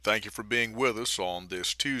Thank you for being with us on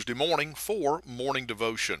this Tuesday morning for Morning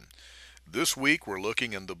Devotion. This week we're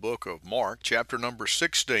looking in the book of Mark, chapter number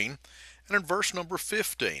 16, and in verse number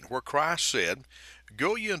 15, where Christ said,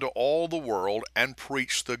 "Go ye into all the world and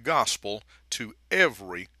preach the gospel to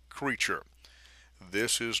every creature."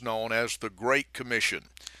 This is known as the Great Commission,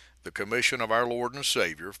 the commission of our Lord and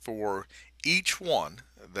Savior for each one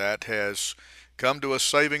that has come to a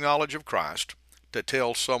saving knowledge of Christ to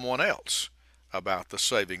tell someone else about the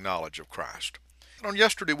saving knowledge of Christ. On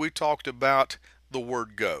yesterday we talked about the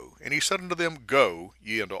word go, and he said unto them, "Go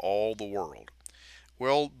ye into all the world."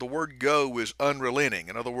 Well, the word go is unrelenting.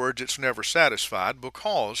 In other words, it's never satisfied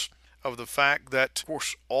because of the fact that, of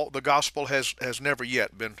course, the gospel has never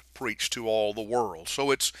yet been preached to all the world. So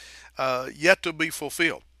it's yet to be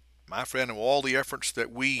fulfilled. My friend, and all the efforts that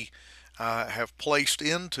we have placed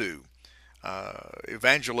into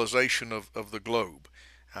evangelization of the globe,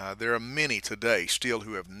 there are many today still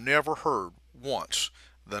who have never heard once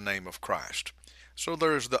the name of Christ. So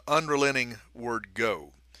there's the unrelenting word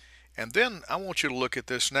go. And then I want you to look at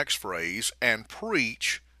this next phrase, and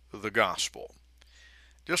preach the gospel.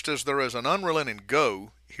 Just as there is an unrelenting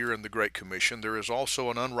go here in the Great Commission, there is also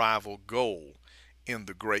an unrivaled goal in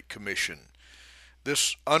the Great Commission.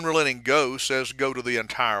 This unrelenting go says go to the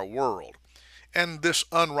entire world. And this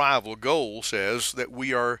unrivaled goal says that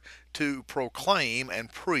we are to proclaim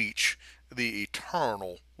and preach the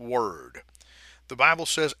eternal word. The Bible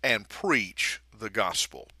says, and preach the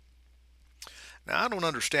gospel. Now, I don't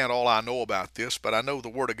understand all I know about this, but I know the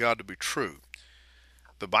Word of God to be true.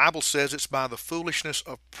 The Bible says it's by the foolishness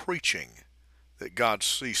of preaching that God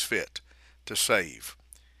sees fit to save.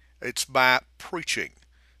 It's by preaching.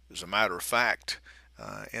 As a matter of fact,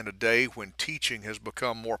 in a day when teaching has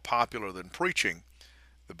become more popular than preaching,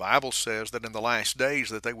 the Bible says that in the last days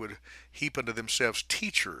that they would heap unto themselves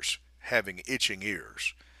teachers having itching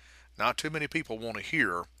ears. Not too many people want to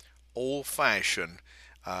hear old-fashioned,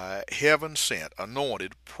 heaven-sent,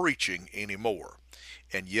 anointed preaching anymore.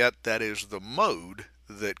 And yet that is the mode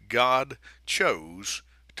that God chose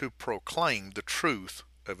to proclaim the truth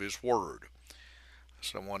of His Word.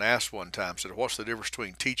 Someone asked one time, said, "What's the difference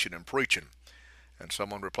between teaching and preaching?" And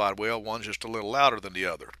someone replied, "Well, one's just a little louder than the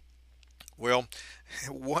other." Well,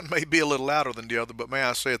 one may be a little louder than the other, but may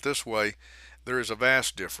I say it this way, there is a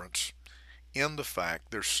vast difference in the fact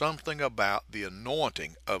there's something about the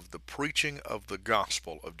anointing of the preaching of the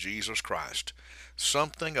gospel of Jesus Christ,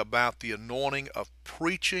 something about the anointing of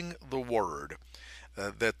preaching the word,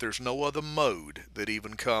 that there's no other mode that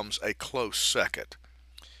even comes a close second.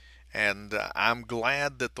 And I'm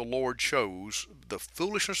glad that the Lord chose the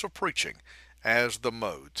foolishness of preaching as the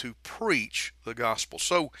mode to preach the gospel.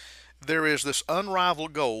 So there is this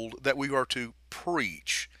unrivaled goal that we are to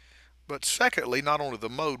preach. But secondly, not only the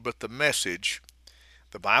mode, but the message.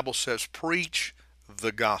 The Bible says, preach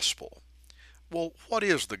the gospel. Well, what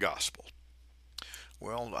is the gospel?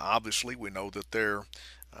 Well, obviously, we know that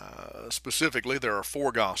specifically, there are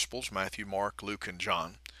four gospels: Matthew, Mark, Luke, and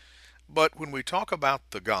John. But when we talk about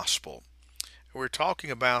the gospel, we're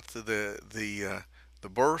talking about the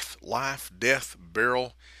birth, life, death,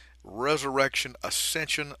 burial, resurrection,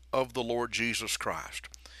 ascension of the Lord Jesus Christ.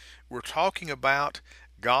 We're talking about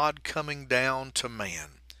God coming down to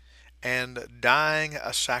man and dying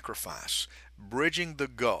a sacrifice, bridging the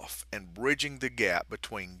gulf and bridging the gap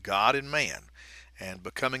between God and man, and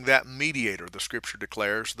becoming that mediator, the Scripture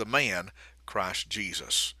declares, the man, Christ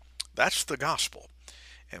Jesus. That's the gospel.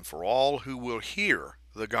 And for all who will hear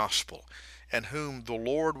the gospel and whom the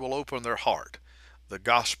Lord will open their heart, the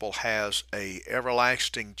gospel has a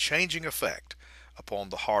everlasting changing effect upon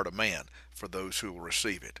the heart of man for those who will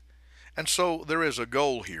receive it. And so there is a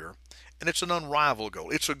goal here, and it's an unrivaled goal.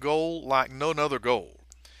 It's a goal like no other goal,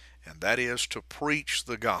 and that is to preach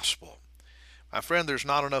the gospel. My friend, there's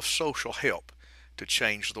not enough social help to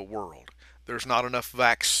change the world. There's not enough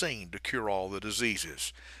vaccine to cure all the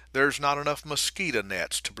diseases. There's not enough mosquito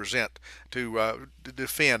nets to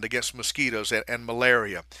defend against mosquitoes and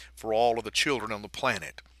malaria for all of the children on the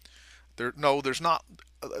planet. There's not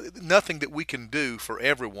nothing that we can do for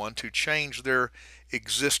everyone to change their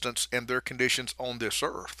existence and their conditions on this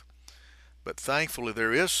earth. But thankfully,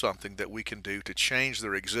 there is something that we can do to change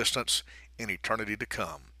their existence in eternity to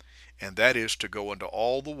come, and that is to go into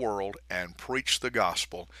all the world and preach the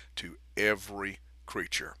gospel to every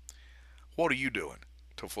creature. What are you doing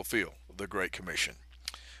to fulfill the Great Commission?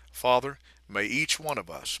 Father, may each one of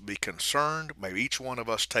us be concerned, may each one of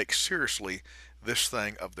us take seriously this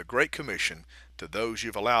thing of the Great Commission to those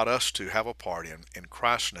you've allowed us to have a part in. In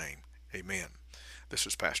Christ's name, amen. This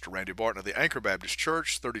is Pastor Randy Barton of the Anchor Baptist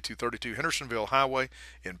Church, 3232 Hendersonville Highway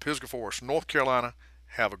in Pisgah Forest, North Carolina.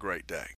 Have a great day.